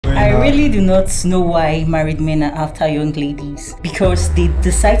really do not know why married men are after young ladies, because they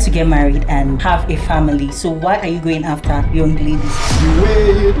decide to get married and have a family. So why are you going after young ladies? The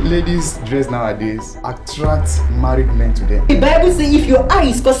way ladies dress nowadays attracts married men to them. The Bible says if your eye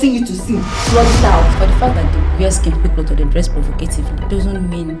is causing you to sin, rub it out. For the fact that they wear skin people or they dress provocatively doesn't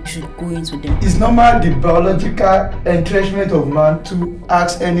mean you should go into them. It's normal the biological entrenchment of man to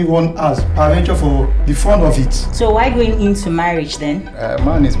ask anyone as peradventure for the fun of it. So why going into marriage then?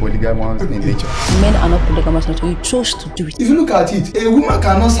 Man is polygamous in nature. Men are not polygamous in nature. You chose to do it. If you look at it, a woman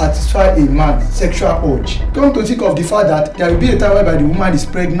cannot satisfy a man's sexual urge. Come to think of the fact that there will be a time whereby the woman is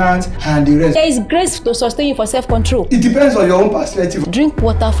pregnant and the rest. There is grace to sustain you for self-control. It depends on your own perspective. Drink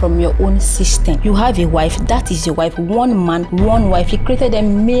water from your own system. You have a wife, that is your wife. One man, one wife. He created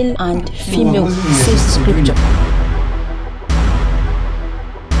them male and female, says scripture.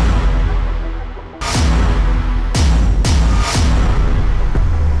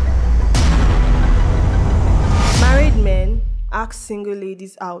 Married men ask single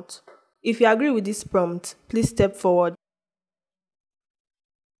ladies out. If you agree with this prompt, please step forward.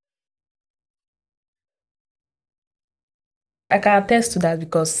 I can attest to that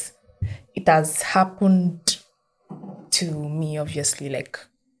because it has happened to me, obviously, like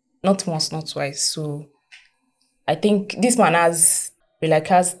not once, not twice. So I think this man has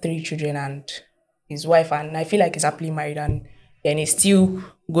 3 children and his wife, and I feel like he's happily married, and then he's still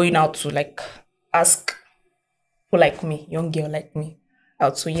going out to ask people like me, young girl like me,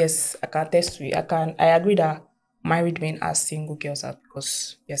 out. So yes, I can attest to it. I agree that married men ask single girls out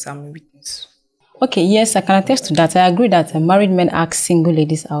because yes, I'm a witness. Okay, yes, I can attest to that. I agree that married men ask single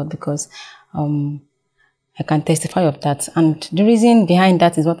ladies out because I can testify of that. And the reason behind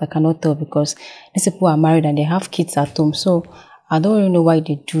that is what I cannot tell, because these people are married and they have kids at home. So I don't really know why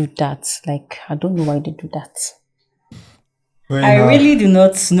they do that. I don't know why they do that. I really do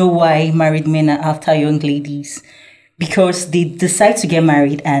not know why married men are after young ladies, because they decide to get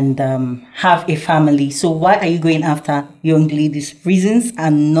married and have a family. So why are you going after young ladies? Reasons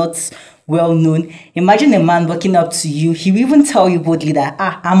are not well known. Imagine a man walking up to you. He will even tell you boldly that,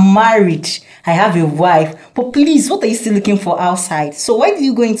 I'm married, I have a wife. But please, what are you still looking for outside? So why did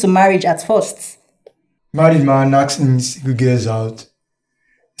you go into marriage at first? Married man asking single girls out.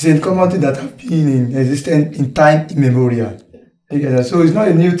 It's a common thing that have been in existence in time immemorial. So it's not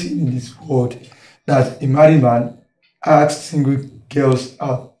a new thing in this world that a married man asks single girls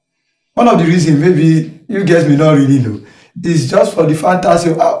out. One of the reasons, maybe you guys may not really know, is just for the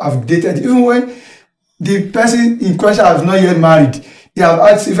fantasy of I've dated. Even when the person in question has not yet married, they have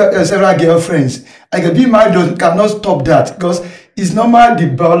had several girlfriends. Being married cannot stop that, because it's normal the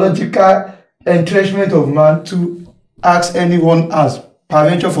biological entrenchment of man to ask anyone as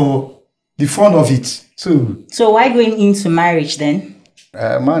peradventure for the fun of it. So why going into marriage then?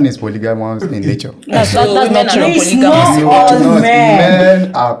 Man is polygamous in nature. That's not true. Not all men.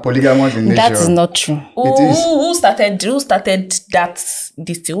 Men are polygamous in nature. That is not true. Who started that?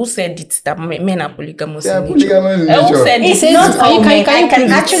 Who said it that men are polygamous in nature? Polygamous in nature. Who said It's not all men. I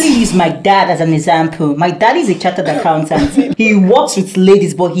can actually use my dad as an example. My dad is a chartered accountant. He works with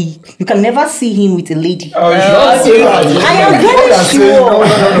ladies, but you can never see him with a lady. I am very sure.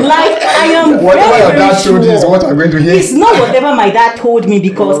 I am whatever your dad very told you is sure. what I'm going to hear. It's not whatever my dad told me,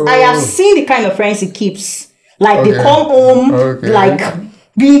 because I have seen the kind of friends he keeps. They come home,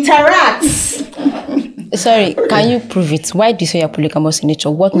 we interact. Sorry, can you prove it? Why do you say you're polygamous in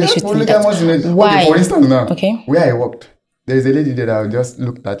nature? What makes you think that? In nature. Why? Okay, for instance now, okay, where I worked, there is a lady there that just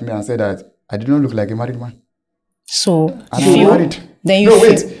looked at me and said that I did not look like a married man. So I'm married. Then you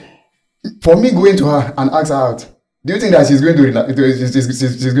wait. For me going to her and ask her out, do you think that she's going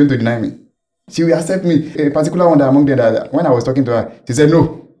to deny me? She will accept me. A particular one that among them, that when I was talking to her, she said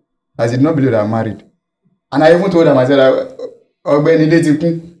no, I did not believe that I'm married. And I even told her, I said,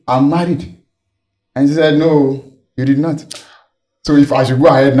 I'm married. And she said, no, you did not. So if I should go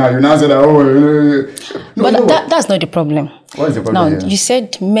ahead now, you now say that, but that's not the problem. What is the problem? Now, you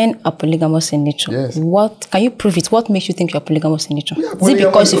said men are polygamous in nature. Yes. What can you prove it? What makes you think you're polygamous in nature? Yeah, is it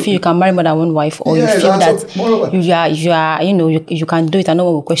because you feel you can marry more than one wife, or you feel that you can do it and no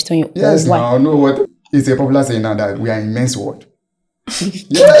one will question you? Yes, why? no, what? It's a popular saying now that we are in men's world.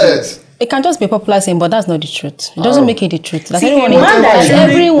 Yes. It can just be a popular saying, but that's not the truth. It doesn't make it the truth. That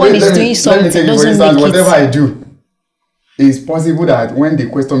Everyone is doing something. Let me take it for instance, whatever I do, it's possible that when they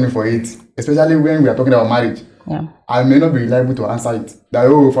question me for it, especially when we are talking about marriage, I may not be liable to answer it.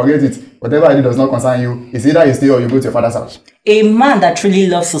 That, forget it. Whatever I do does not concern you. It's either you stay or you go to your father's house. A man that truly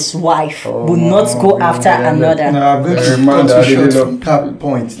loves his wife will not go after another. No, I'm going to cut you short from that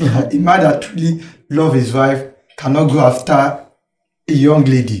point. A man that truly loves his wife cannot go after a young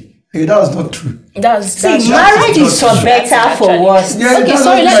lady. Okay, that was not true. That's Marriage is for better, for worse. Yeah, Okay, that's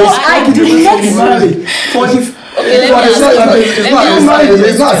sorry, not let's true. I do not- It's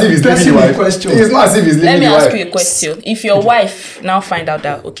not as if he's leaving the wife. It's not as if he's Let leaving me the ask wife. you a question. If your wife now find out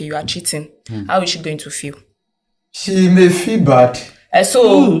that, okay, you are cheating, how is she going to feel? She may feel bad.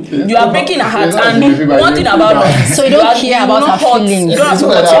 So you are breaking her heart, It's not and as if you one thing about this, So you don't care about her feelings. You don't have to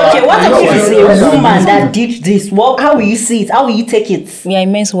It's not hurt like her. Okay, what if No, it's a woman that did this? How will you see it? How will you take it? We are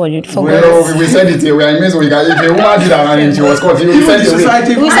immense world, you'd forget. Well, we said it here. We are amazed. If a woman did that and she was caught, we said The it away.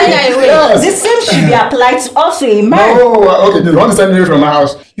 society. We said that away. Yes. The same should be applied to also a man. No, okay. You want to send me away from my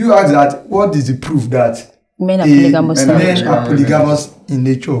house? You asked that. What is the proof that Men are polygamous. men are polygamous in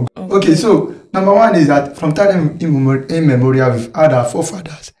nature? Okay, so number one is that from time immemorial, we've had our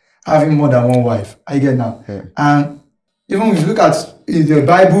forefathers having more than one wife. I get now. Yeah. And even if you look at the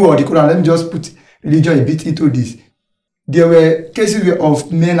Bible or the Quran, let me just put religion a bit into this. There were cases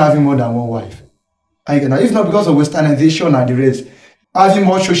of men having more than one wife. I get now. If not because of westernization and the rest, having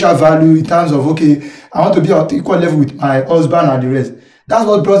more social value in terms of, okay, I want to be at equal level with my husband and the rest. That's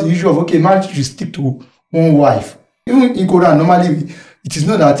what brought the issue of, okay, man should stick to one wife. Even in Quran, normally it is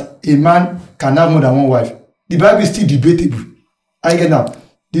known that a man can have more than one wife. The Bible is still debatable. I get now.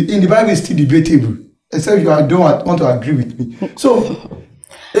 In the Bible is still debatable, except you don't want to agree with me. So,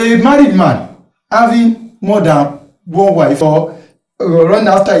 a married man having more than one wife or run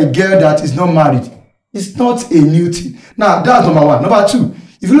after a girl that is not married, it's not a new thing. Now, that's number one. Number two,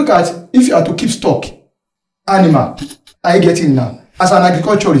 if you look at, if you are to keep stock, animal, I get it now. As an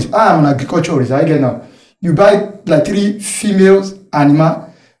agriculturist, I am an agriculturist, I get now. You buy like 3 females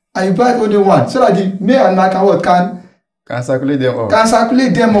animal, and you buy only one, so that the male animal Can circulate them all. can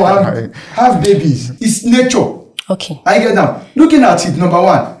circulate them or have babies. It's nature. Okay. I get now. Looking at it, number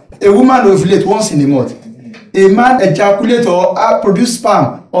one, a woman ovulate once in a month. A man ejaculate or produce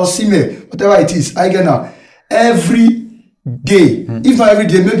sperm or semen, whatever it is. I get now. Every day, if not every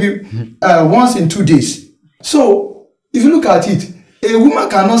day, maybe once in 2 days. So, if you look at it, a woman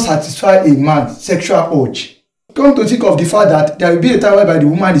cannot satisfy a man's sexual urge. Come to think of the fact that there will be a time whereby the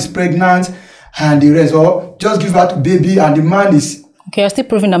woman is pregnant and the rest, or just give birth to baby and the man is... Okay, you're still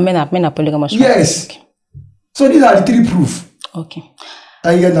proving that men are polygamous. Right? Yes. Okay. So these are the 3 proofs. Okay.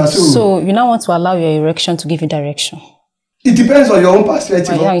 I get that. So you now want to allow your erection to give you direction. It depends on your own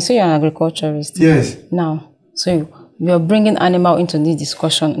perspective. Yeah, you say you're an agriculturist. Yes. Now, so you're bringing animal into this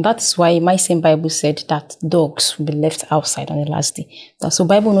discussion. That's why my same Bible said that dogs will be left outside on the last day. So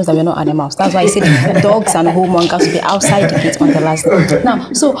Bible knows that we're not animals. That's why I said dogs and whoremongers will be outside the gate on the last day.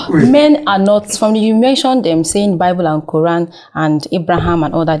 Now, so men are not, from you mentioned them saying Bible and Quran and Abraham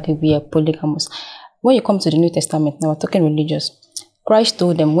and all that, they were polygamous. When you come to the New Testament, now we're talking religious. Christ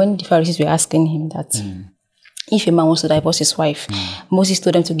told them when the Pharisees were asking him that if a man wants to divorce his wife, Moses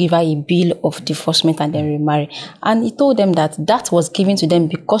told them to give her a bill of divorcement and then remarry. And he told them that that was given to them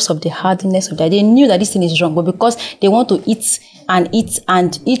because of the hardness of that. They knew that this thing is wrong, but because they want to eat and eat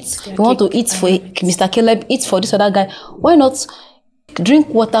and eat, they want to eat for Mr. Caleb, eat for this other guy. Why not drink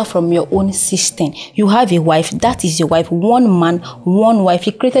water from your own cistern? You have a wife, that is your wife. One man, one wife.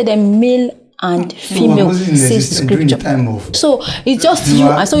 He created them male and female, says scripture. So it's just you,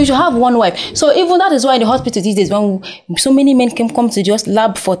 and so you should have one wife. So even that is why in the hospital these days, when so many men can come to just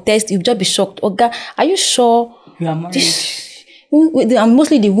lab for test, you'll just be shocked. Oh God, are you sure You are married. And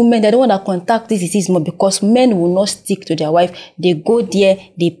mostly the women, they don't want to contact this disease more because men will not stick to their wife. They go there,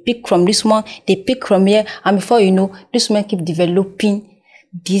 they pick from this one, they pick from here, and before you know, this women keep developing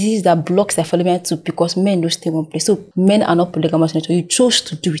disease that blocks their development too, because men don't stay one place. So men are not polygamous nature. You chose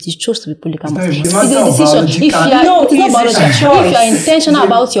to do it. You chose to be polygamous. It's a decision. If you are, it's not biological. If you are intentional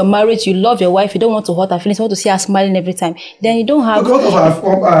about your marriage, you love your wife, you don't want to hurt her feelings, you want to see her smiling every time, then you don't have. Because of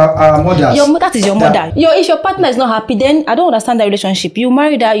our mothers. That is your mother. If your partner is not happy, then I don't understand that relationship. You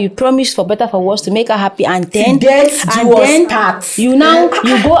married her, you promised for better for worse to make her happy, and then you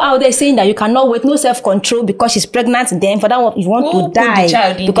go out there saying that you cannot wait, no self-control because she's pregnant. Then for that one, you want to die.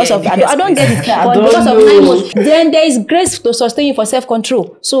 Because of I don't get it, but because of 9 months, then there is grace to sustain you for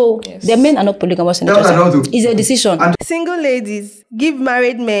self-control. So the men are not polygamous in nature. It's a decision. Single ladies give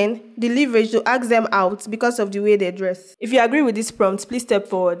married men the leverage to ask them out because of the way they dress. If you agree with this prompt, please step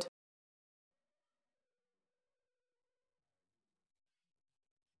forward.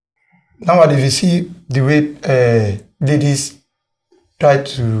 Nowadays, if you see the way ladies try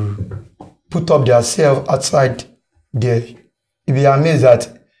to put up themselves outside there, you'll be amazed that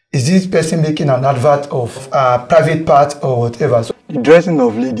is this person making an advert of a private part or whatever. So the dressing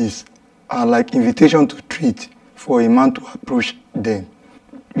of ladies are like invitation to treat for a man to approach them.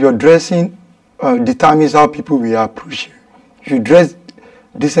 Your dressing determines how people will approach you. If you dress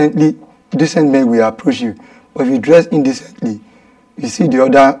decent men will approach you. But if you dress indecently, you see the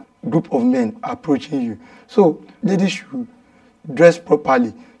other group of men approaching you. So ladies should dress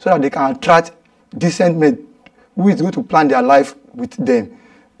properly so that they can attract decent men who is going to plan their life with them.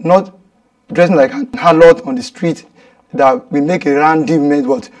 Not dressing like a harlot on the street that will make a random men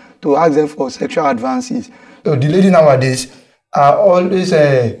to ask them for sexual advances. So the ladies nowadays are always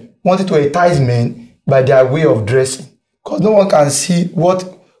wanting to entice men by their way of dressing, because no one can see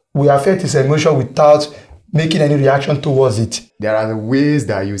what will affect his emotion without making any reaction towards it. There are ways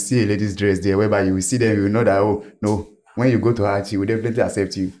that you see a lady's dress there, whereby you will see them, you will know that, oh, no, when you go to her, she will definitely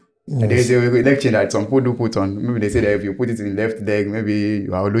accept you. Yes. And there is a lecture that some people do put on. Maybe they say that if you put it in the left leg, maybe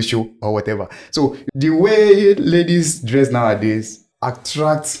you are a show or whatever. So the way ladies dress nowadays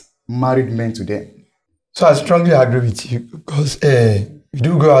attracts married men to them. So I strongly agree with you, because we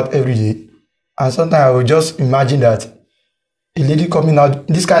do go out every day, and sometimes I will just imagine that a lady coming out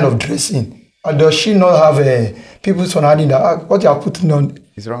this kind of dressing, or does she not have people surrounding that what you are putting on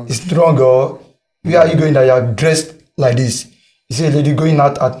is wrong? It's wrong, or where are you going that you are dressed like this? You see a lady going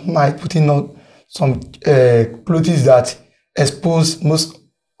out at night putting on some clothes that expose most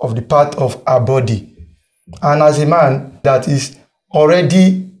of the part of her body, and as a man that is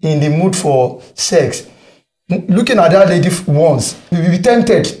already in the mood for sex, looking at that lady once, you will be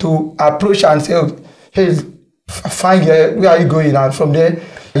tempted to approach and say, oh, hey, fine girl, where are you going? And from there,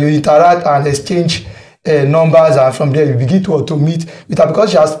 you interact and exchange numbers, and from there, you begin to meet with her,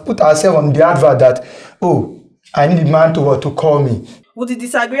 because she has put herself on the advert that, oh, I need a man to call me. Would the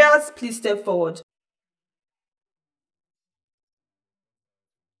disagreeers please step forward?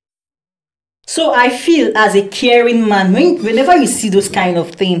 So I feel as a caring man, whenever you see those kind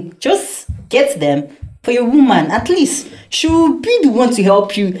of things, just get them. For your woman, at least she will be the one to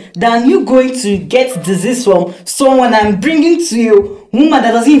help you than you going to get disease from someone and bringing to you a woman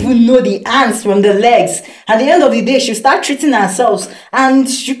that doesn't even know the hands from the legs. At the end of the day, she'll start treating herself, and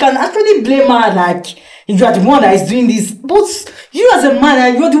you can actually blame her like you are the one that is doing this. But you as a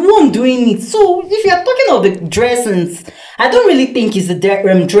man, you're the one doing it. So if you're talking of the dressings, I don't really think it's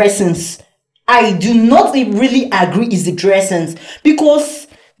the dressings. I do not really agree it's the dressings, because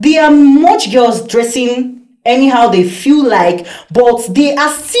there are much girls dressing anyhow they feel like, but they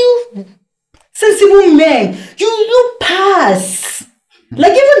are still sensible men. You look past.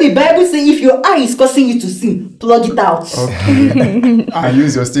 Like even the Bible says, if your eye is causing you to sin, plug it out. Okay. And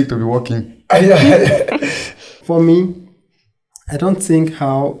use your stick to be walking. For me, I don't think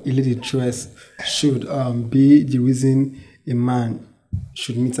how a lady dress should be the reason a man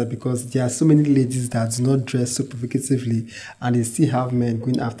should meet her, because there are so many ladies that do not dress so provocatively and they still have men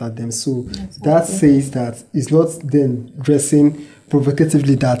going after them. So that says that it's not them dressing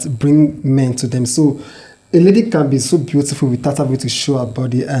provocatively that bring men to them. So a lady can be so beautiful without having to show her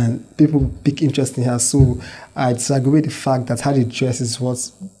body and people pick interest in her. So I disagree with the fact that how they dress is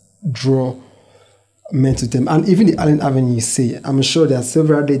what draw men to them. And even the Allen Avenue, you say, I'm sure there are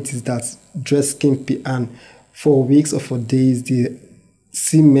several ladies that dress skimpy and for weeks or for days they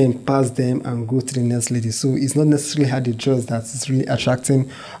see men pass them and go to the next lady. So it's not necessarily how they dress that is really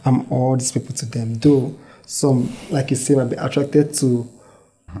attracting all these people to them. Though some, like you say, might be attracted to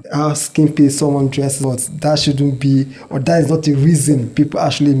how skimpy someone dresses, but that shouldn't be, or that is not the reason people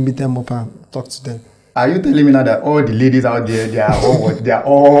actually meet them up and talk to them. Are you telling me now that all the ladies out there, they are all what? They are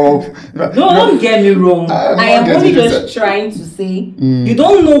all... No, don't get me wrong. I am only just trying to say, you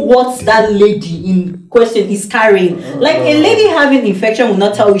don't know what that lady in question is carrying. Like a lady having infection will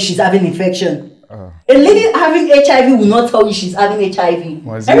not tell you she's having infection. A lady having HIV will not tell you she's having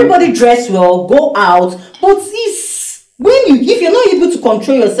HIV. Everybody dress well, go out, but it's when if you're not able to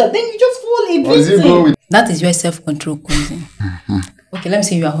control yourself, then you just fall a victim. That is where self-control comes in. Okay, let me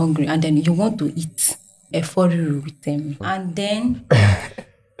say you are hungry and then you want to eat a foruru with them, and then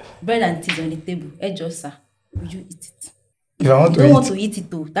bread and tea on the table. Ejosa, will you eat it? If I want you don't want to eat it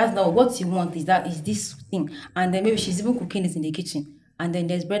though. That's not what you want. Is this thing? And then maybe she's even cooking it in the kitchen, and then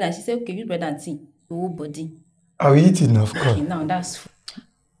there's bread, and she said, "Okay, use bread and tea." The whole body. I will eat it, of course. Okay, now that's food.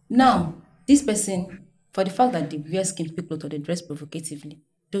 Now this person, for the fact that they wear skimpy clothes or they dress provocatively,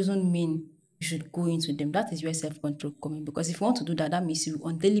 doesn't mean you should go into them. That is where self-control comes in. Because if you want to do that, that means you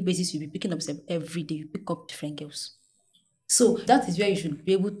on daily basis you'll be picking up yourself every day. You pick up different girls. So that is where you should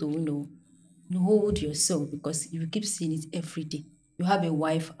be able to, hold yourself, because you keep seeing it every day. You have a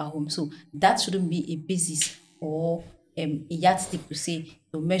wife at home, so that shouldn't be a basis or a yardstick to say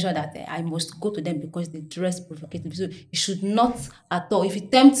to measure that I must go to them because they dress provocatively. So you should not at all. If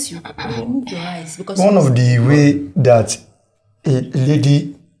it tempts you, remove your eyes. Because one of the way that a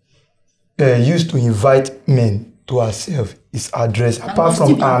lady used to invite men to herself is addressed apart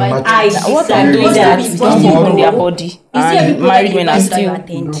from her I maturity. What I'm doing that is not on their body. And married men are still.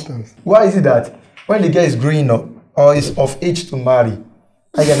 Why is it that when the girl is growing up or is of age to marry,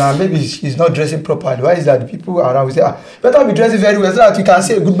 again, now maybe she's not dressing properly? Why is that the people around will say, better be dressing very well so that you can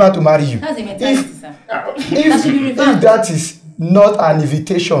see a good man to marry you? That's a mentality, sir. If that is not an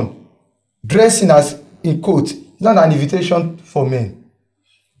invitation, dressing as in quote, it's not an invitation for men.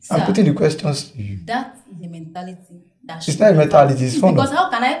 Sir, I'm putting the questions to you. That is a mentality. It's not a mentality, it's fun. Because how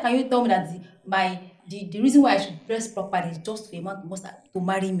can you tell me that the reason why I should dress properly is just for a man to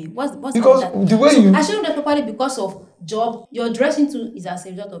marry me? What's because that? the way so you I shouldn't dress properly because of job. Your dressing too is as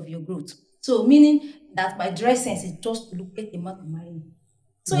a result of your growth. So meaning that my dress sense is just to look at a man to marry me.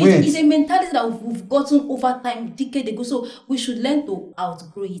 So it's a mentality that we've gotten over time, decade ago. So we should learn to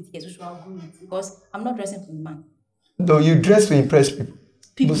outgrow it. Yes, we should outgrow it because I'm not dressing for a man. No, you dress to impress people.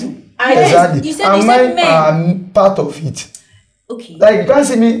 Exactly. You said men are part of it. Okay. Like you can't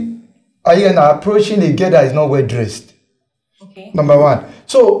see me again approaching a girl that is not well dressed. Okay. Number one.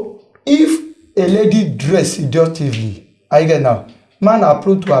 So if a lady dress seductively, again now, man are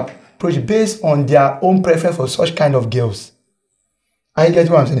prone to approach based on their own preference for such kind of girls. I get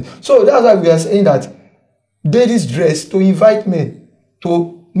what I'm saying. So that's why we are saying that ladies dress to invite men,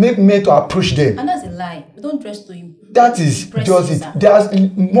 to make men to approach them. And that's a lie. We don't dress to him. That is just it. There's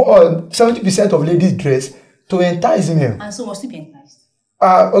more 70% of ladies dress to entice men. And so must we be enticed?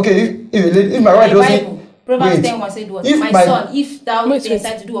 Okay, if my wife doesn't Proverbs 10 said what? My son, if thou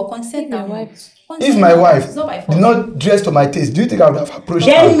decide to do a consent, thou wife. If my wife did not dress to my taste, do you think I would have approached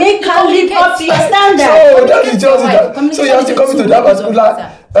her? Then make her live up to your standard. So that is just that. So you have to come to that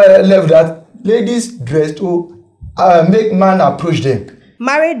particular level that ladies dress to make man approach them.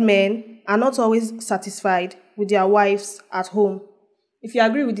 Married men are not always satisfied with their wives at home. If you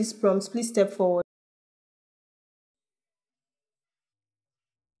agree with these prompts, please step forward.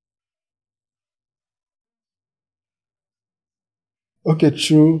 Okay,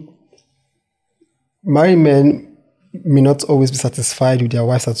 true. Married men may not always be satisfied with their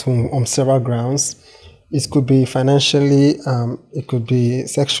wives at home on several grounds. It could be financially, it could be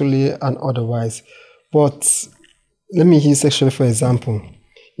sexually, and otherwise. But let me use sexually for example.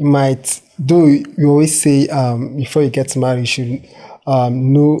 You might, though you always say before you get married, you should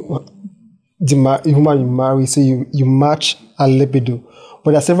know the woman you marry, so you match a libido.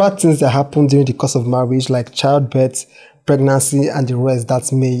 But there are several things that happen during the course of marriage, like childbirth, pregnancy, and the rest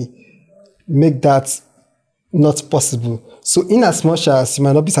that may make that not possible. So in as much as you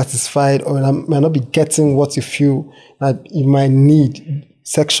might not be satisfied or might not be getting what you feel that you might need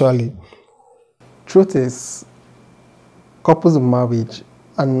sexually, truth is, couples in marriage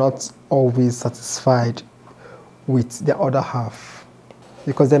are not always satisfied with their other half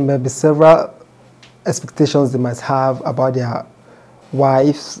because there may be several expectations they might have about their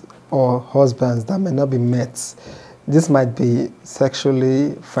wives or husbands that may not be met. This might be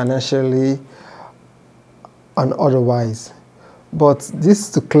sexually, financially, and otherwise. But this is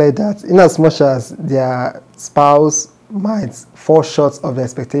to clear that in as much as their spouse might fall short of the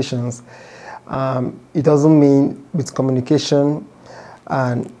expectations, it doesn't mean with communication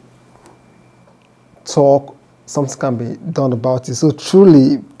and talk, something can be done about it. So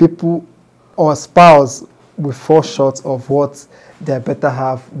truly, people or spouse will fall short of what their better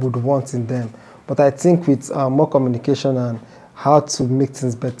half would want in them. But I think with more communication and how to make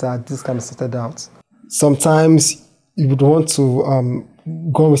things better, this can be sorted out. Sometimes you would want to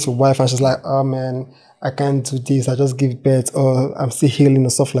go with your wife and she's like, oh man, I can't do this, I just give birth, or I'm still healing or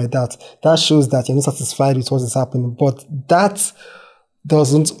stuff like that. That shows that you're not satisfied with what is happening. But that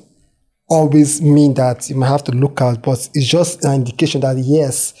doesn't always mean that you might have to look out, but it's just an indication that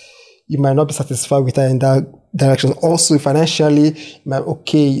yes, you might not be satisfied with her in that direction. Also, financially, you might,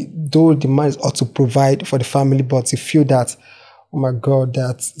 okay, though the man is ought to provide for the family, but you feel that, oh my God,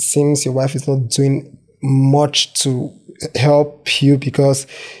 that seems your wife is not doing much to help you because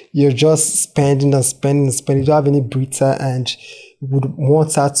you're just spending and spending and spending. You don't have any breather and you would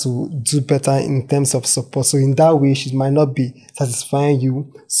want her to do better in terms of support. So in that way, she might not be satisfying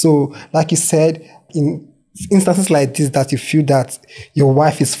you. So like you said, in instances like this that you feel that your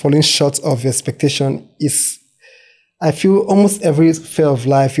wife is falling short of your expectation, is, I feel almost every sphere of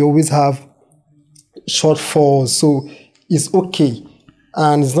life, you always have shortfalls. So it's okay.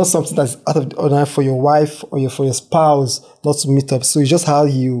 And it's not something that's out of the ordinary for your wife or for your spouse not to meet up. So it's just how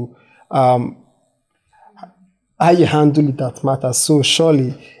you handle it that matters. So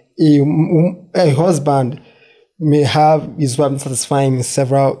surely a husband may have his wife not satisfying in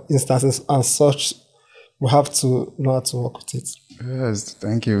several instances, and such we have to know how to work with it. Yes,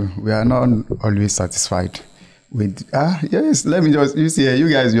 thank you. We are not always satisfied. Yes, let me just, you see, you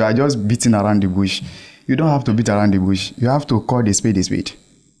guys, you are just beating around the bush. You don't have to beat around the bush. You have to call the spade a spade.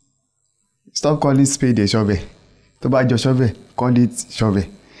 Stop calling spade a shovel. To buy your shovel, call it shovel.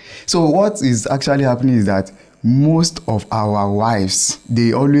 So what is actually happening is that most of our wives,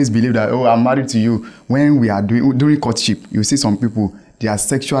 they always believe that, oh, I'm married to you. When we are during courtship, you see some people, their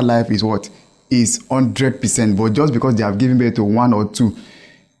sexual life is what? Is 100%. But just because they have given birth to 1 or 2,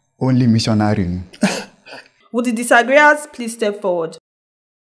 only missionary. Would the disagreeers please step forward?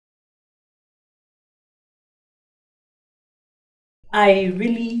 I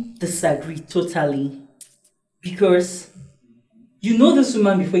really disagree totally, because you know this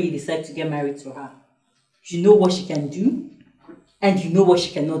woman before you decide to get married to her. You know what she can do and you know what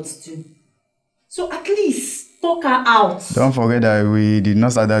she cannot do. So at least talk her out. Don't forget that we did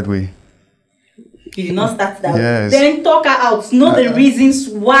not start that way. You did not start that Yes. way. Then talk her out. Know the reasons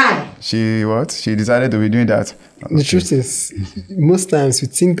why. She what? She decided to be doing that. The truth is, most times we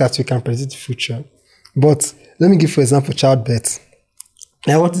think that we can predict the future. But let me give, for example, childbirth.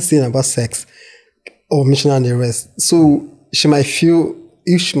 I want to say about sex or missionary and the rest. So she might feel,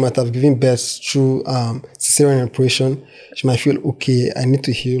 if she might have given birth through cesarean operation, she might feel, okay, I need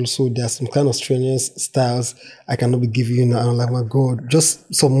to heal. So there are some kind of strenuous styles I cannot be giving you now. And I'm like, my God,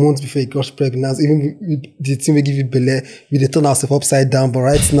 just some months before you got pregnant, even the thing we give you belly, we they turn ourselves upside down. But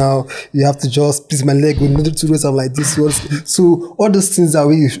right now, you have to just please my leg with another 2 days. I'm like this. So all those things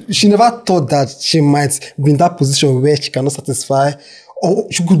that she never thought that she might be in that position where she cannot satisfy. Or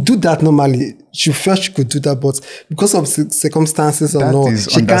she could do that normally. She felt she could do that, but because of circumstances or not,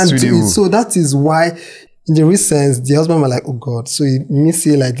 she can't do it. So that is why, in the recent, the husband was like, oh God. So it means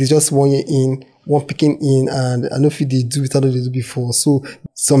like there's just 1 year in, one picking in, and I know if they do without what they do before. So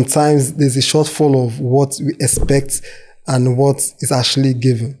sometimes there's a shortfall of what we expect and what is actually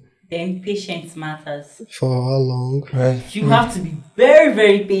given. Then patience matters. For how long? Right. You have to be very,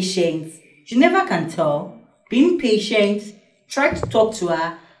 very patient. You never can tell. Being patient, try to talk to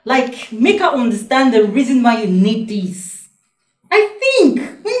her, like make her understand the reason why you need this. I think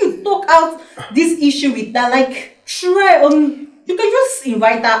when you talk out this issue with her, like try on, you can just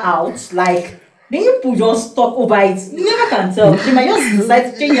invite her out, like then you put just talk over it. You never can tell. She might just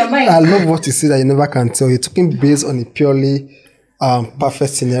decide to change your mind. I love what you say that you never can tell. You're talking based on a purely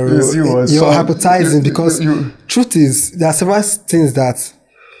perfect scenario. Yes, You're hypothesizing because truth is there are several things that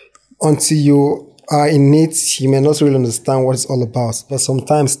until you are innate, you may not really understand what it's all about. But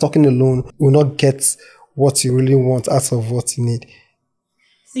sometimes talking alone will not get what you really want out of what you need.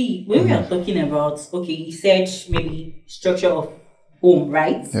 See, when we are talking about, okay, you said maybe structure of home,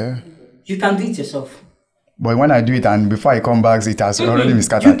 right? Yeah. You can do it yourself. But when I do it and before I come back, it has already been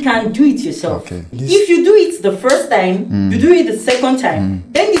scattered. You can do it yourself. Okay. If you do it the first time, you do it the second time,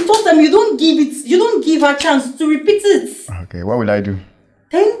 then the third time you don't give her a chance to repeat it. Okay, what will I do?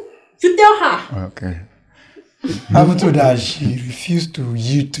 Then you tell her. Okay. Even though that she refused to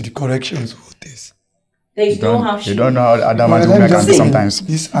yield to the corrections of this. There is no how You don't know how adamant women can be sometimes.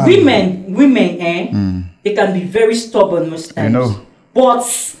 Women, they can be very stubborn most times. You know. But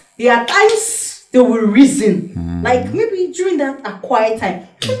there are times they will reason. Like maybe during that quiet time,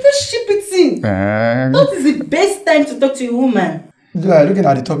 you just ship it in. That is the best time to talk to a woman. Looking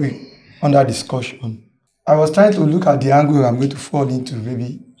at the topic under discussion, I was trying to look at the angle I'm going to fall into,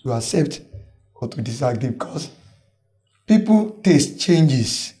 maybe to accept or to disagree, because people taste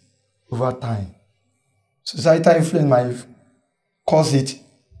changes over time. Societal influence might cause it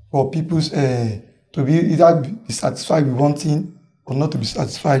for people to be either be satisfied with one thing or not to be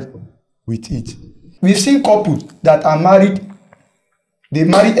satisfied with it. We've seen couples that are married, they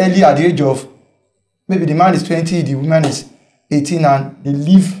marry early at the age of, maybe the man is 20, the woman is 18, and they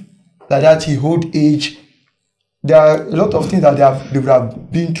live like that till old age. There are a lot of things that they would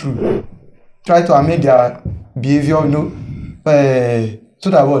have been through. Try to amend their behavior, so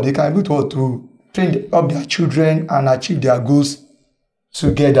that they can be able to train up their children and achieve their goals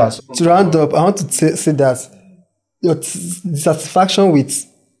together. To round up, I want to say that your dissatisfaction with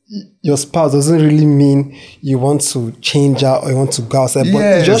your spouse doesn't really mean you want to change her or you want to go outside, but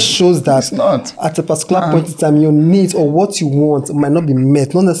it just shows that at a particular point in time, your needs or what you want might not be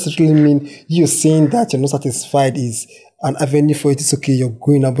met. Not necessarily mean you saying that you're not satisfied is an avenue for it. It's okay, you're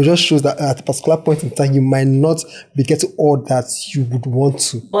going out, but just shows that at a particular point in time, you might not be getting all that you would want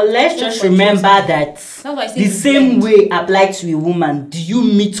to. But let's just remember that the same way applied to a woman. Do you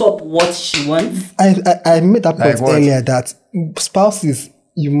meet up what she wants? I made that point Like earlier that spouses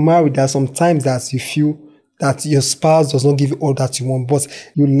you marry, there are sometimes that you feel that your spouse does not give you all that you want, but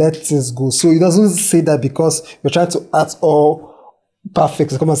you let things go. So it doesn't say that because you're trying to act all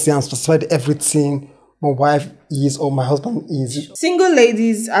perfect, come and say and specify everything my wife is or my husband is. Single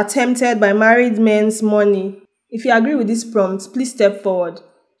ladies are tempted by married men's money. If you agree with this prompt, please step forward.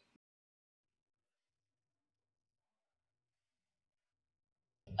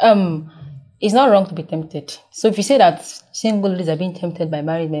 It's not wrong to be tempted. So if you say that single ladies are being tempted by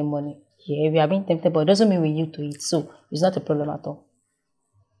married men money, yeah, we are being tempted, but it doesn't mean we yield to it. So it's not a problem at all.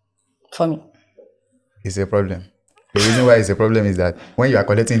 For me. It's a problem. The reason why it's a problem is that when you are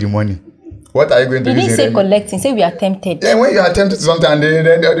collecting the money, what are you going to use? You didn't say collecting, say we are tempted. Yeah, when you are tempted to something and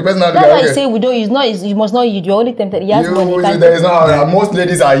then the person has to that's why I say we don't, you must not yield, you're only tempted. He has money. There is no, most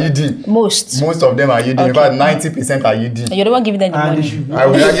ladies are yielding. Most of them are yielding. Okay. In fact, 90% are yielding. You're the one giving them the money.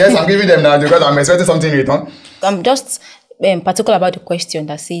 Yes, I'm giving them now because I'm expecting something in return. I'm just particular about the question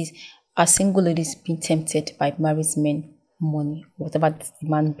that says, are single ladies being tempted by married men money, whatever the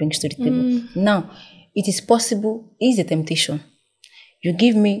man brings to the table? Now, it is possible, it is a temptation. You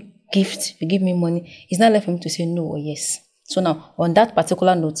give me gift, you give me money, it's not left for me to say no or yes. So now, on that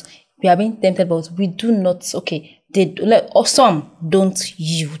particular note, we are being tempted, but we do not, or some don't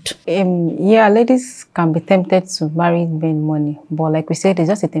yield. Yeah, ladies can be tempted to marry men money, but like we said, it's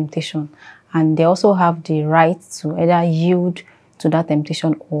just a temptation. And they also have the right to either yield to that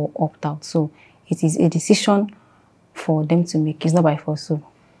temptation or opt out. So it is a decision for them to make. It's not by force. So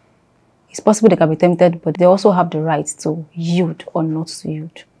it's possible they can be tempted, but they also have the right to yield or not to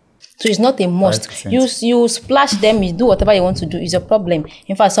yield. So it's not a must. 5%. You splash them, you do whatever you want to do. It's a problem.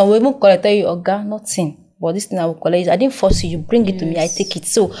 In fact, some will even collect you, Oga, nothing. But this thing I will collect, I didn't force you. You bring it to me, I take it.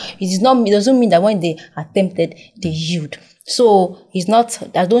 So it doesn't mean that when they are tempted, they yield. So it's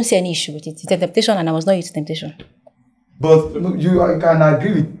not. I don't see any issue with it. It's a temptation, and I was not used to temptation. But you can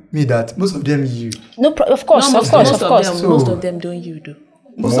agree with me that most of them yield. No, of course. Most of them don't yield.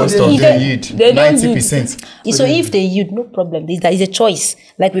 Most of them yield. 90%. So if they yield, no problem. That is a choice.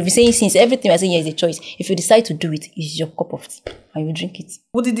 Like we've been saying since, everything we're saying here is a choice. If you decide to do it, it's your cup of tea and you drink it.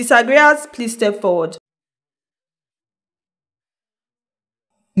 Would the disagreeers please step forward?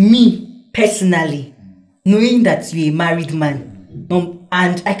 Me, personally, knowing that you're a married man,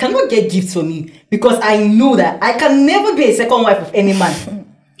 and I cannot get gifts from you because I know that I can never be a second wife of any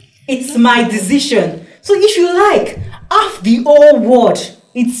man. It's my decision. So if you like, half the whole world,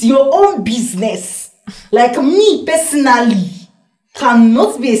 it's your own business. Like me personally,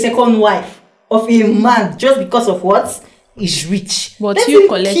 cannot be a second wife of a man just because of what is rich. But you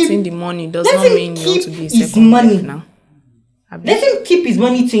collecting the money does not mean you want to be a second wife now. Let him keep his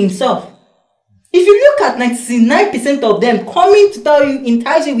money to himself. If you look at 99% of them coming to tell you,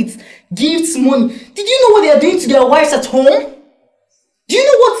 entice you with gifts, money, did you know what they are doing to their wives at home? Do you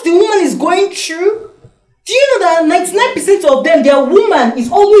know what the woman is going through? Do you know that 99% of them, their woman is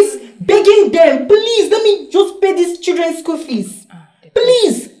always begging them, please, let me just pay these children's school fees.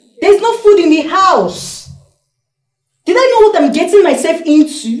 Please, there's no food in the house. Did I know what I'm getting myself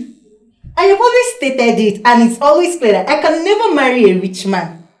into? I have always stated it, and it's always clear that I can never marry a rich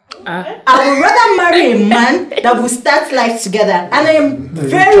man. I would rather marry a man that will start life together, and I am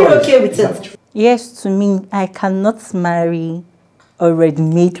very okay with it. Yes, to me, I cannot marry a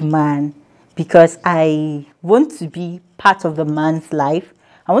ready-made man because I want to be part of the man's life.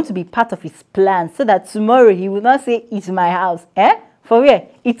 I want to be part of his plan so that tomorrow he will not say, it's my house. For real,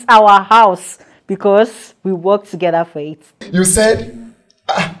 it's our house because we work together for it. You said...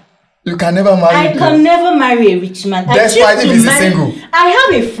 you can never marry I can never marry a rich man. That's why if he's single. I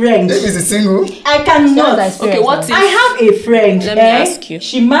have a friend. If he's single, I cannot. Okay, what if I have a friend. Let me ask you.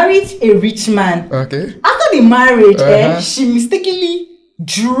 She married a rich man. Okay. After the marriage, she mistakenly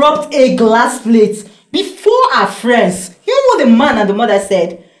dropped a glass plate before her friends. You know what the man and the mother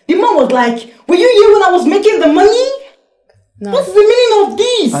said? The man was like, "Were you here when I was making the money? No. What's the meaning of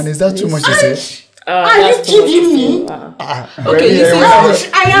this?" And is that too much to say? Are you kidding me? Okay,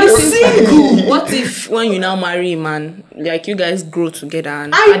 listen. I am single. What if when you now marry a man, like you guys grow together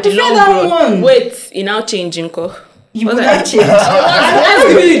and I at the long that run, one. wait, you now changing, you will not change. What's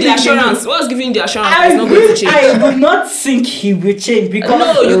giving you the assurance? What's giving you the assurance it's not going to change? I will not think he will change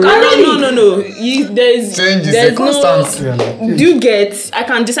because no, you cannot. No. There's circumstance. No. Do you get? I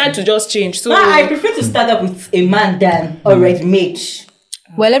can decide to just change. So I prefer to start up with a man than already made.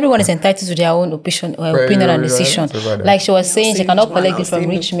 Well, everyone is entitled to their own opinion and decision. Like she was saying, she cannot collect it from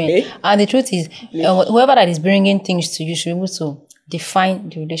rich men. And the truth is, whoever that is bringing things to you should be able to define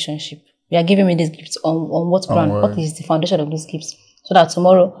the relationship. You are giving me these gifts on what ground? What is the foundation of these gifts? So that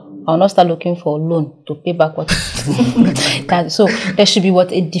tomorrow I'll not start looking for a loan to pay back what. So there should be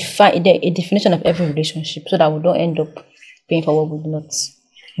a definition of every relationship, so that we don't end up paying for what we do not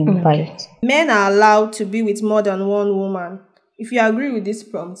invite. Men are allowed to be with more than one woman. If you agree with this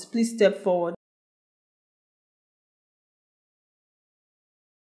prompt, please step forward.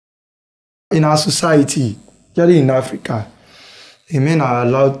 in our society, especially in Africa, men are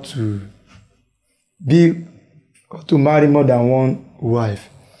allowed to marry more than one wife.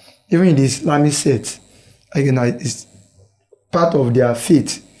 Even in the Islamic sect, again, it's part of their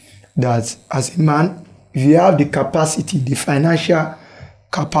faith that as a man, if you have the capacity, the financial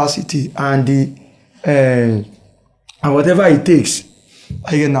capacity, and and whatever it takes,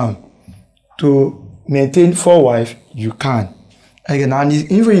 again now, to maintain 4 wives, you can. Again, and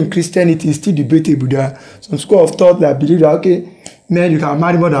even in Christianity, it's still debatable. There are some school of thought that believe that, okay, men, you can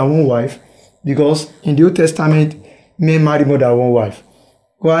marry more than one wife, because in the Old Testament, men marry more than one wife.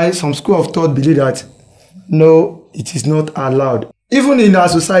 While some school of thought believe that, no, it is not allowed. Even in our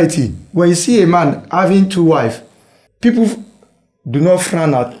society, when you see a man having 2 wives, people do not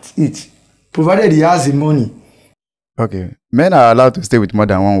frown at it, provided he has the money. Okay, men are allowed to stay with more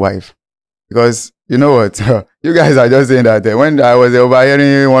than one wife. Because, you know what, you guys are just saying that when I was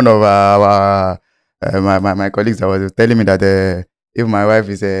overhearing one of my colleagues that was telling me that if my wife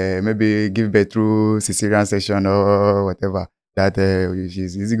is maybe give birth through cesarean section or whatever, that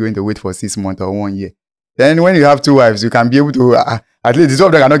she's going to wait for 6 months or 1 year. Then when you have 2 wives, you can be able to, at least the 2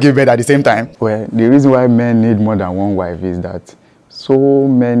 of them cannot give birth at the same time. Well, the reason why men need more than one wife is that so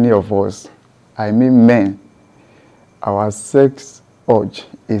many of us, I mean men, our sex urge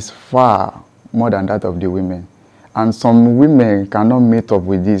is far more than that of the women. And some women cannot meet up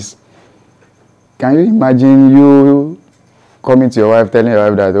with this. Can you imagine you coming to your wife, telling your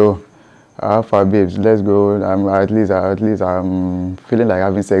wife that, oh, Alpha babes, let's go. At least I'm feeling like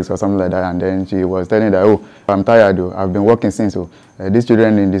having sex or something like that. And then she was telling that, oh, I'm tired though. I've been working since. So these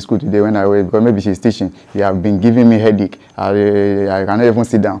children in the school today, when I wait, because maybe she's teaching, they have been giving me headache. I cannot even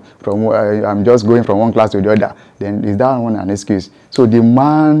sit down. I'm just going from one class to the other. Then is that one an excuse? So the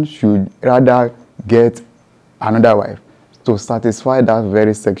man should rather get another wife to satisfy that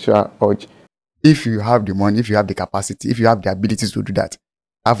very sexual urge. If you have the money, if you have the capacity, if you have the abilities to do that.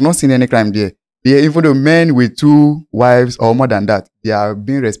 I've not seen any crime there. Even the men with 2 wives or more than that, they are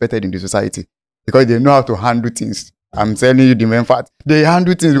being respected in the society because they know how to handle things. I'm telling you the main fact. They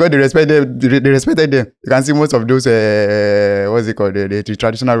handle things because they respect them. They respected them. You can see most of those, what's it called, the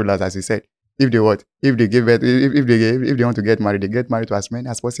traditional rulers, as you said. If they give birth, if they want to get married, they get married to as many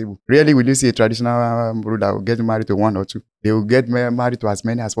as possible. Rarely will you see a traditional ruler will get married to 1 or 2. They will get married to as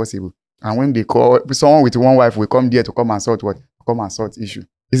many as possible. And when they call someone with 1 wife, will come there to come and sort what? Come and sort issue,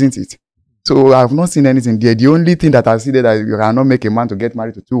 isn't it? So I've not seen anything there. The only thing that I see there that you cannot make a man to get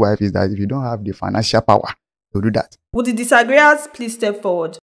married to 2 wives is that if you don't have the financial power to do that. Would the disagreeers please step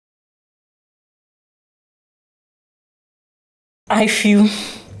forward? I feel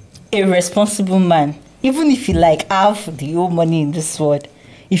a responsible man, even if you have the whole money in this world,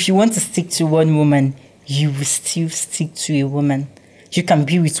 if you want to stick to one woman, you will still stick to a woman. You can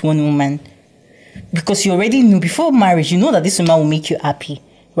be with one woman. Because you already know before marriage, you know that this woman will make you happy,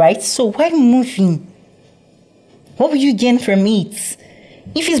 right? So why move in? What will you gain from it?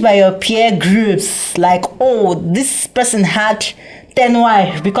 If it's by your peer groups, like, oh, this person had 10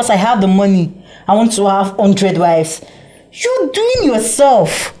 wives because I have the money, I want to have 100 wives. You're doing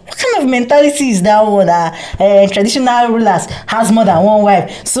yourself. What kind of mentality is that one? Traditional rulers has more than 1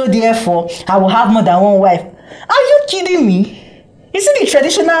 wife, so therefore I will have more than 1 wife. Are you kidding me? Is it the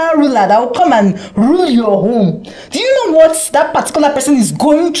traditional ruler that will come and rule your home? Do you know what that particular person is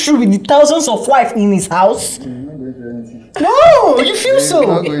going through with the thousands of wives in his house? No, you feel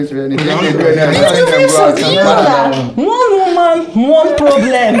so. You feel so. Do you know that 1 woman, 1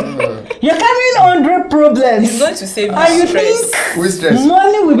 problem? You're carrying 100 problems. It's going to save you and you stress. think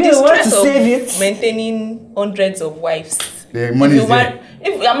money will be able to save it? Maintaining hundreds of wives. The money is there.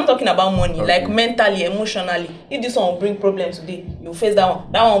 If I'm not talking about money, like mentally, emotionally, if this one will bring problems today, you face that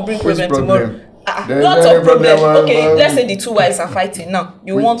one. That one will bring problems tomorrow. Lots of problems. Okay, let's say the 2 wives are fighting now.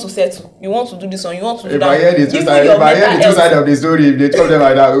 You want to settle. You want to do this one. You want to do that. If I hear the 2 sides of the story, if the 2 of them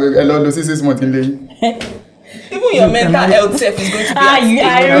are that, a lot of 6 months in the. Even your mental health self is going to be I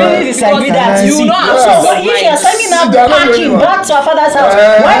really disagree that you don't have to. So if you're sending her packing back to her father's house,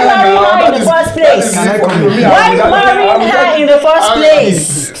 why marry her in the first place? Why marry her in the first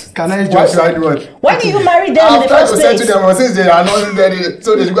place? Can I just Why do you marry them in the first place? Since they are not very,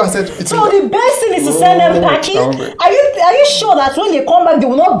 so they go and settle. So the best thing is to send them packing. Are you sure that when they come back they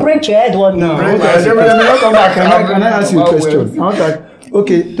will not break your head one day? No, they will not come back. Can I ask you a question?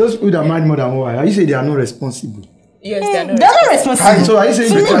 Okay, those who that marry more than 1 wife, are you saying they are not responsible? Yes, they are not responsible. So are you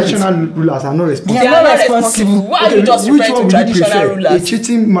saying the traditional rulers are not responsible? They are not responsible. Why are you just referring to traditional rulers? A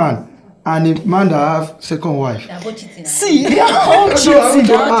cheating man and a man that have second wife. They are both cheating. See, they are all cheating.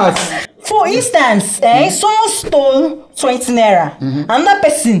 For instance, someone stole 20 naira, another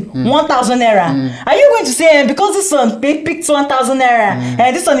person 1,000 naira. Are you going to say because this one picked 1,000 naira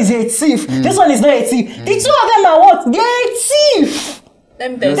and this one is a thief, this one is not a thief? The two of them are what? They are a thief.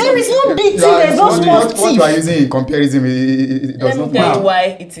 There is no big thief, there is no small thief. What you are using in comparison, it does not tell matter. you why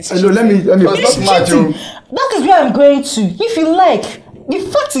it is cheating. Hello, let me. It's cheating. That is where I'm going to. If you like, the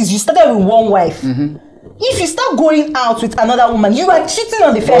fact is you started with one wife. If you start going out with another woman, you are cheating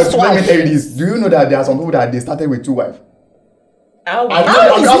on the first wife. Let me tell you this. Do you know that there are some people that they started with 2 wives? How Two people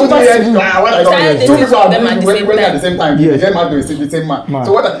are doing at the same time. Yes. Get married to the same man.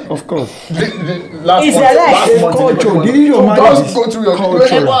 So what? Of course. It's a lie. Just go through your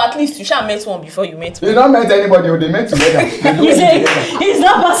culture. Well, at least you should have met one before you met one. You don't met anybody. They met together. It's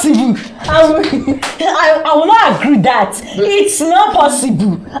not possible. I will not agree that it's not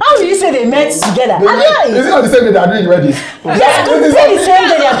possible. How do you say they met together? Is it not the same day they are doing the wedding? Yes, it's the same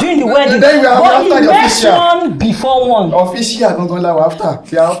day they are doing the wedding. Then we are but after you the met official. one before one. Official. We are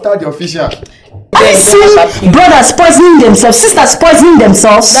after the official. I see brothers poisoning themselves, sisters poisoning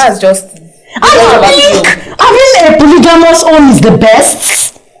themselves. That's just. I don't think having a polygamous home is the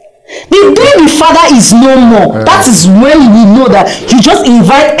best. The day the father is no more, that is when you know that you just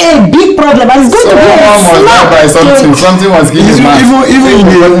invite a big problem and it's going to be a slap. Something was given.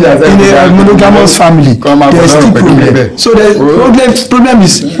 Even in a monogamous family, there's still problem. So the problem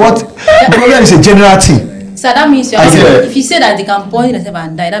is what? The problem is a general thing. So that means if you say that they can poison themselves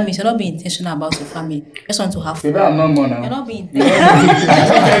and die, that means you're not being intentional about your family. You just want to have fun. I'm not more now. You're not being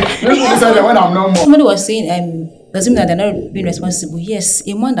intentional. When I'm not more. Somebody was saying, doesn't mean that they're not being responsible. Yes,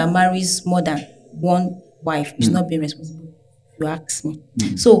 a man that marries more than one wife is not being responsible. You ask me.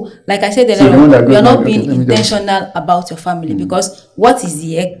 So, like I said, you're not being intentional about your family because what is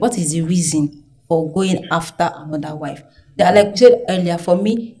the reason for going after another wife? That, like we said earlier, for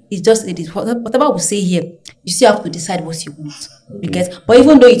me, it's just whatever we say here. You still have to decide what you want. But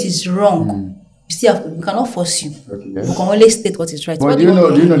even though it is wrong, you still have to. We cannot force you. We can only state what is right. But do you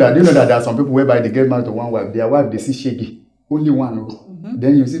know that there are some people whereby they get married to one wife, their wife they see shaggy, only one.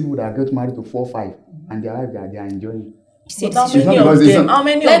 Then you see people that get married to 4, 5, and their wife they are enjoying. How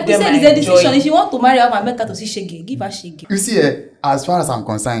many like of we them said, it's a decision. If you want to marry her and make her to see shaggy, give her shaggy. You see, as far as I'm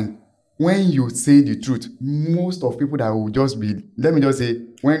concerned, when you say the truth, most of people that will just be, let me just say,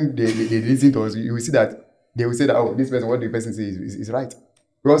 when they listen to us, you will see that they will say that, oh, this person, what the person says is right.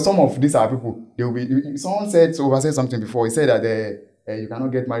 Because some of these are people, they will be, someone said something before, he said that you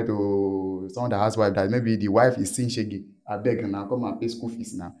cannot get married to someone that has wife, that maybe the wife is seeing shaggy. I beg now, come and pay school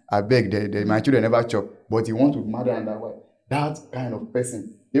fees now. I beg, my children never chop, but you want to marry another wife. That kind of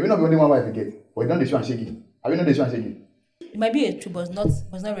person, they will not be only one wife you get, but you don't they show and shaggy. Have you know they show and shaggy? It might be a true, but it's not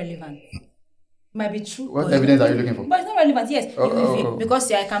relevant. It might be true. What evidence are you looking for? But it's not relevant, yes. Because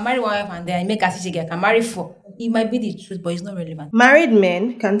I can marry one wife and then I make her see I can marry 4. It might be the truth, but it's not relevant. Married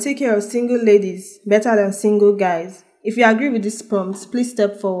men can take care of single ladies better than single guys. If you agree with this prompt, please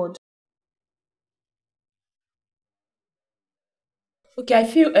step forward. Okay, I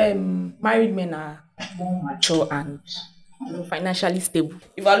feel married men are more mature and financially stable.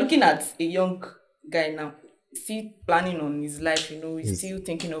 If we're looking at a young guy now, still planning on his life, he's still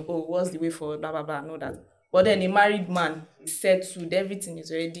thinking of, what's the way for blah blah blah and all that. But then a married man is settled, everything is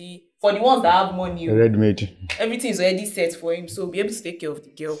already for the ones that have money. Ready-made. Everything is already set for him, so be able to take care of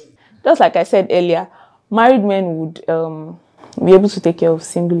the girl. Just like I said earlier, married men would be able to take care of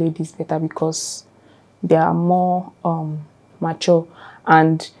single ladies better because they are more mature,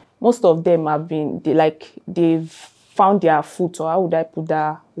 and most of them have been they've found their foot, or how would I put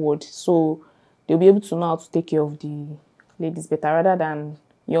that word? So they'll be able to know how to take care of the ladies better rather than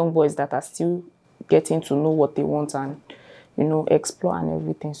young boys that are still getting to know what they want and, explore and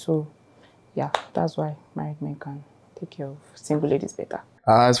everything. So, yeah, that's why married men can take care of single ladies better.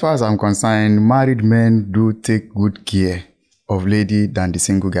 As far as I'm concerned, married men do take good care of lady than the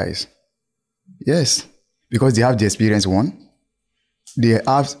single guys. Yes, because they have the experience, one. They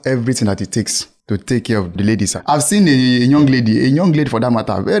have everything that it takes to take care of the ladies. I've seen a young lady for that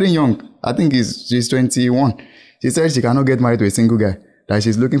matter, very young. I think she's 21. She said she cannot get married to a single guy, that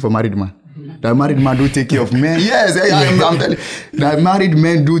she's looking for married man. That married man do take care of men. Yes, I'm telling you. That married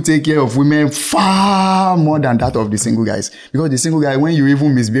men do take care of women far more than that of the single guys. Because the single guy, when you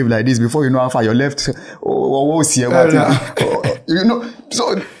even misbehave like this, before you know how far you're left,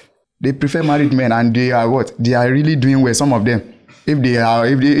 so they prefer married men, and they are what? They are really doing well, some of them. If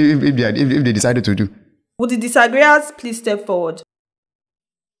they decided to do. Would the disagreeers please step forward?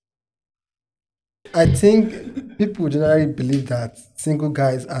 I think people generally believe that single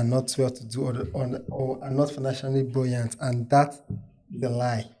guys are not well to do or are not financially buoyant, and that is a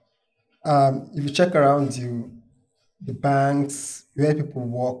lie. If you check around you, the banks, where people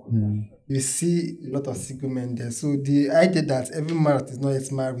work, you see a lot of single men there. So the idea that every man that is not yet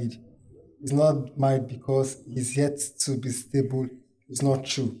married is not married because he's yet to be stable is not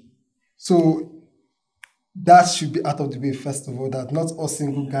true. So that should be out of the way, first of all, that not all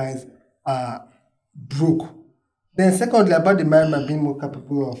single guys are broke. Then secondly, about the married man being more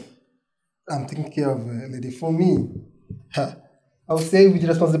capable of taking care of a lady. For me, I would say with the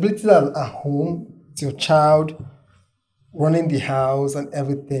responsibilities at home, with your child, running the house and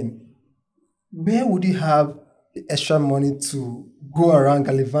everything, where would you have the extra money to go around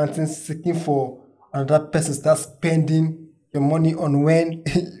gallivanting, seeking for another person, start spending your money on when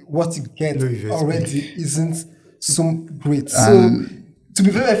what you get already isn't so great? So to be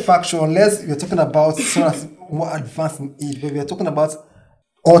very factual, unless we're talking about someone that's more advanced in age, but we're talking about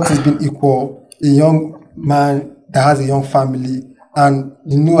all things being equal, a young man that has a young family, and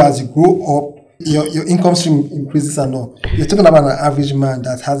as you grow up, your income stream increases and all. You're talking about an average man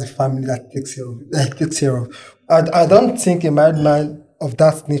that has a family that takes care of. I don't think a married man of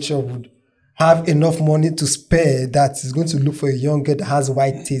that nature would have enough money to spare that is going to look for a young girl that has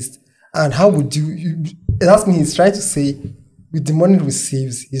white taste. And how would you that's me, he's trying to say, with the money he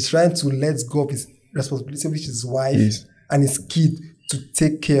receives, he's trying to let go of his responsibility, which is his wife and his kid, to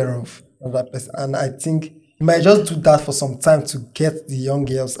take care of that person. And I think he might just do that for some time to get the young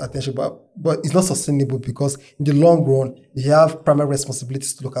girl's attention, but it's not sustainable because in the long run, you have primary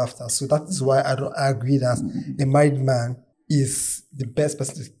responsibilities to look after. So that is why I agree that a married man is the best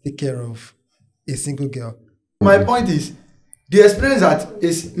person to take care of a single girl. My point is, the experience that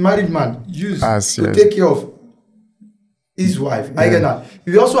a married man used to take care of his wife, I get that.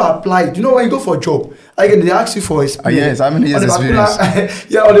 You also apply it. You know, when you go for a job, they ask you for experience. Yes, how many years experience?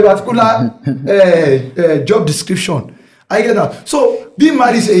 On a particular job description. I get that. So being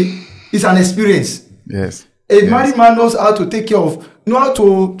married is an experience. Yes. A married man knows how to take care of, how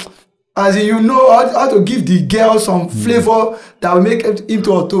to give the girl some flavor that will make him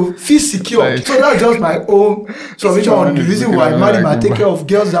to feel secure. Right. So that's just my own submission on the reason why married man take care of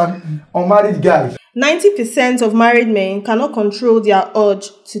girls than unmarried guys. 90% of married men cannot control their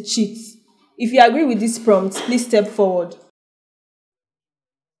urge to cheat. If you agree with this prompt, please step forward.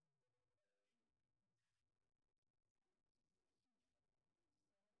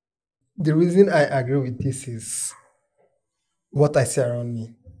 The reason I agree with this is what I see around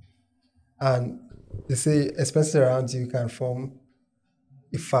me. And they say, especially around you can form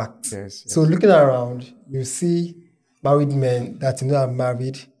a fact. Yes. So looking around, you see married men that are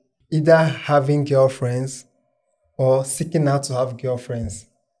married, either having girlfriends or seeking out to have girlfriends.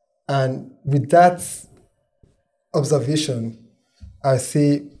 And with that observation, I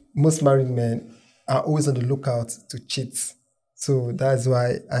say most married men are always on the lookout to cheat. So that's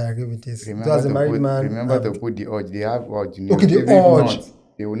why I agree with this. Remember to put the urge. They have urge. Okay, the urge.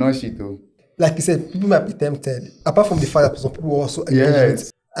 They will not cheat though. Like you said, people might be tempted. Apart from the fact that some people also engage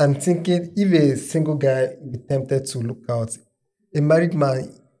it. I'm thinking if a single guy be tempted to look out, a married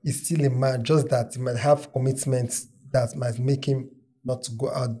man is still a man, just that he might have commitments that might make him not to go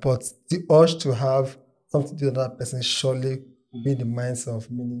out. But the urge to have something to do with another person surely will be in the minds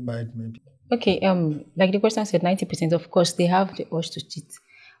of many married men. Okay, like the question said, 90%, of course, they have the urge to cheat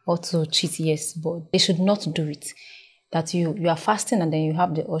or to cheat, yes, but they should not do it. That you are fasting and then you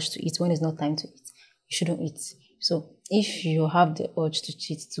have the urge to eat when it's not time to eat. You shouldn't eat. So if you have the urge to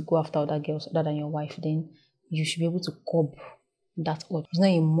cheat, to go after other girls other than your wife, then you should be able to curb that urge. It's not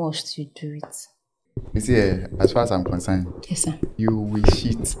a must to do it. You see, as far as I'm concerned, yes, sir, you will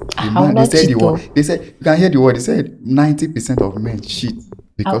cheat. They said you can hear the word. They said 90% of men cheat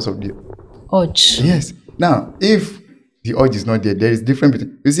because of the urge. Yes. Now, if the urge is not there, there is difference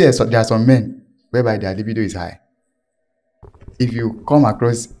between. You see, there are some men whereby their libido is high. If you come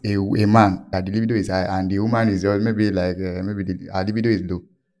across a man that the libido is high and the woman is maybe her libido is low,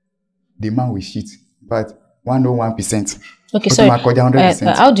 the man will cheat. But 101%. Okay, so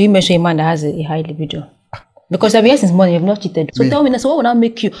how do you measure a man that has a high libido? Because I've been here since morning, you've not cheated. So tell me, so what would that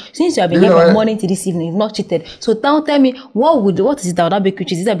make you? Since you have been here from morning to this evening, you've not cheated. So now tell me, what is it that would make you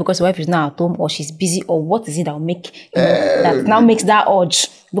cheat? Is that because your wife is now at home or she's busy, or what is it that will make that now makes that urge?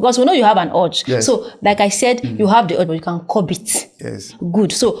 Because we know you have an urge. Yes. So, like I said, you have the urge, but you can curb it. Yes.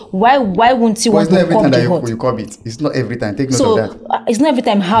 Good. So why wouldn't you want to curb the urge? It's not every time that you curb it. It's not every time. Take note of that. It's not every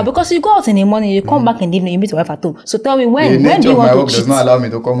time. How? Because you go out in the morning, you come back in the evening, you meet your wife at home. So tell me when do you want to cheat? Does not allow me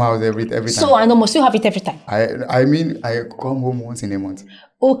to come out every time. So I know must you have it every time. I mean I come home once in a month.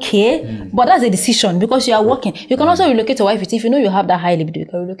 Okay, but that's a decision because you are working. You can also relocate your wife with you. If you know you have that high libido, you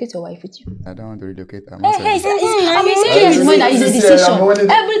can relocate your wife with you. I don't want to relocate. I'm I'm saying that is a decision.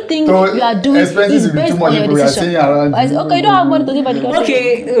 Everything you are doing is based on your decision. Okay, you don't have money to give anybody.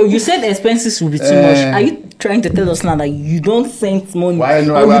 Okay, you said expenses will be too much. Are you trying to tell us now that you don't send money or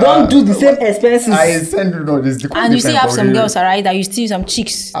you don't do the same expenses? I send this. And you still have some girls, alright, that you still some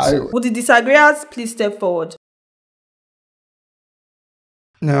chicks. Would the disagreeers please step forward?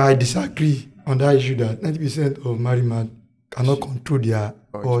 No, I disagree on that issue that 90% of married men cannot control their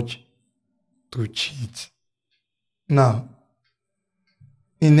urge to cheat. Now,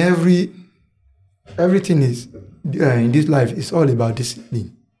 in everything is in this life is all about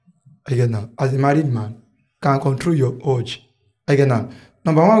discipline. Again now, as a married man, can control your urge. Again now,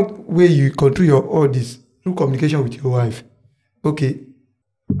 number one way you control your urge is through communication with your wife. Okay,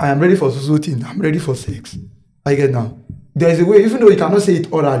 I am ready for social I'm ready for sex. Again now, there is a way, even though you cannot say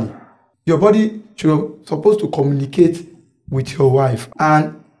it orally, your body should supposed to communicate with your wife,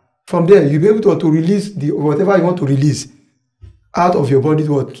 and from there you'll be able to release the whatever you want to release out of your body.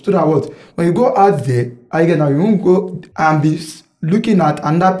 So that what when you go out there again now, you won't go and be looking at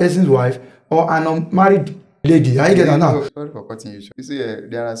another person's wife or an unmarried lady. I get that now. Sorry for cutting you. You see,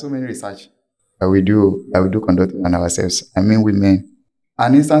 there are so many research that we do conduct on ourselves. I mean, women.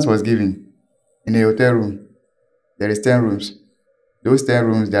 An instance was given in a hotel room. There is 10 rooms. Those 10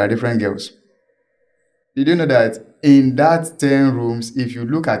 rooms, there are different girls. Did you know that in that 10 rooms, if you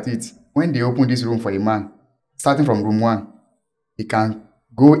look at it, when they open this room for a man, starting from room 1, he can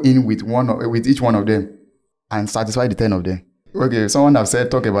go in with each one of them and satisfy the 10 of them. Okay, someone have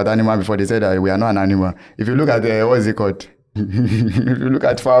talk about animal before. They said that we are not an animal. If you look at what is it called? If you look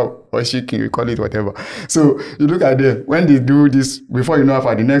at fowl or chicken, we call it whatever. So you look at them, when they do this, before you know how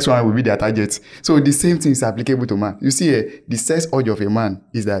far, the next one will be their target. So the same thing is applicable to man. You see, the sex urge of a man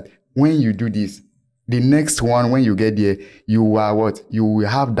is that when you do this, the next one, when you get there, you are what? You will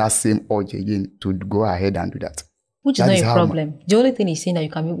have that same urge again to go ahead and do that. Which is not a problem. The only thing is saying that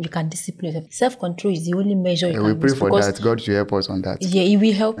you can discipline yourself. Self-control is the only measure you can use. We pray for that. God should help us on that. Yeah, it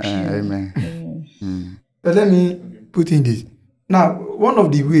will help you. Amen. But let me put in this. Now, one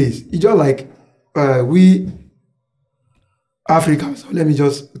of the ways, it's just like we Africans, so let me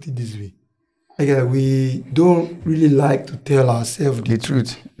just put it this way. Again, we don't really like to tell ourselves the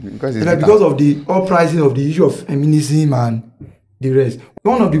truth. Because of the uprising of the issue of feminism and the rest.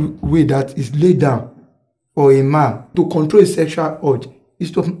 One of the ways that is laid down for a man to control his sexual urge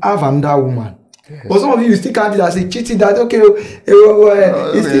is to have another woman. Yes. But some of you still can't do that, say cheating, that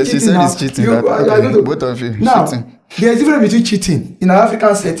she said it's cheating. Both of you. Now, cheating. There's a difference between cheating in an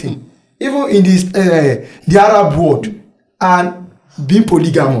African setting, even in this the Arab world, and being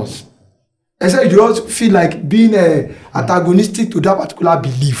polygamous. Except you don't feel like being antagonistic to that particular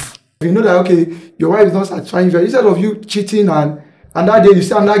belief. You know that, okay, your wife is not satisfying you. Instead of you cheating and that day you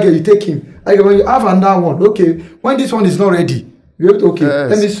say another girl, you take him. Like when you have another one, okay, when this one is not ready, you have to, okay,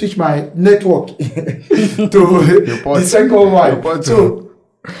 let me switch my network to the second one. So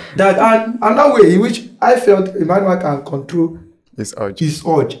that, and another way in which I felt a man can control his urge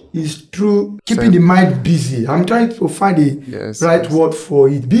is through keeping the mind busy. I'm trying to find the right word for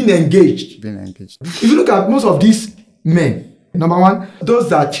it. Being engaged. If you look at most of these men, number one, those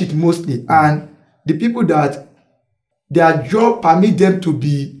that cheat mostly, and the people that their job permit them to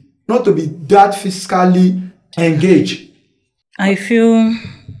be not to be that physically engaged. I feel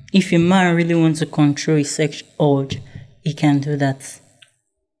if a man really wants to control his sex urge, he can do that.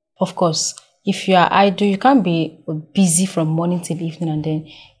 Of course, if you are idle, you can't be busy from morning till evening and then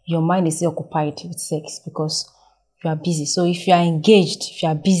your mind is still occupied with sex because you are busy. So if you are engaged, if you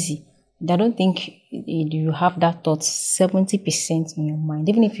are busy, I don't think you have that thought 70% in your mind.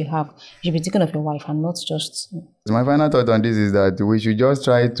 Even if you have, you should be thinking of your wife and not just... My final thought on this is that we should just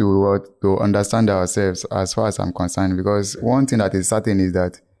try to understand ourselves as far as I'm concerned, because one thing that is certain is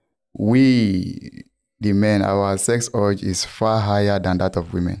that we, the men, our sex urge is far higher than that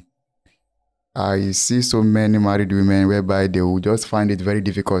of women. I see so many married women whereby they will just find it very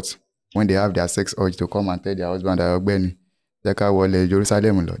difficult when they have their sex urge to come and tell their husband that Benny,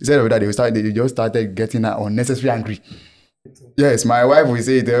 Jerusalem. Instead of that, they just started getting unnecessarily angry. Yes, my wife will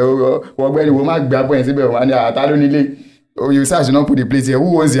say, you say I should not put the place here.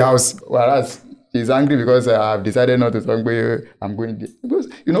 Who owns the house? Whereas she's angry because I have decided not to talk, I'm going there. Because,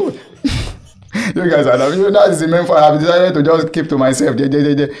 you know, you guys are not, that is the main point. I have decided to just keep to myself.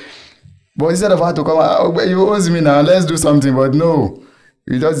 But instead of her to come, you owe me now, let's do something. But no,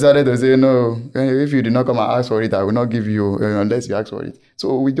 you just decided to say, no, if you did not come and ask for it, I will not give you unless you ask for it.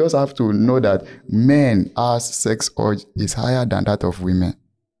 So we just have to know that men's sex urge is higher than that of women.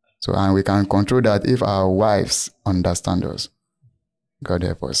 So, and we can control that if our wives understand us. God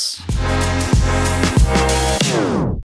help us.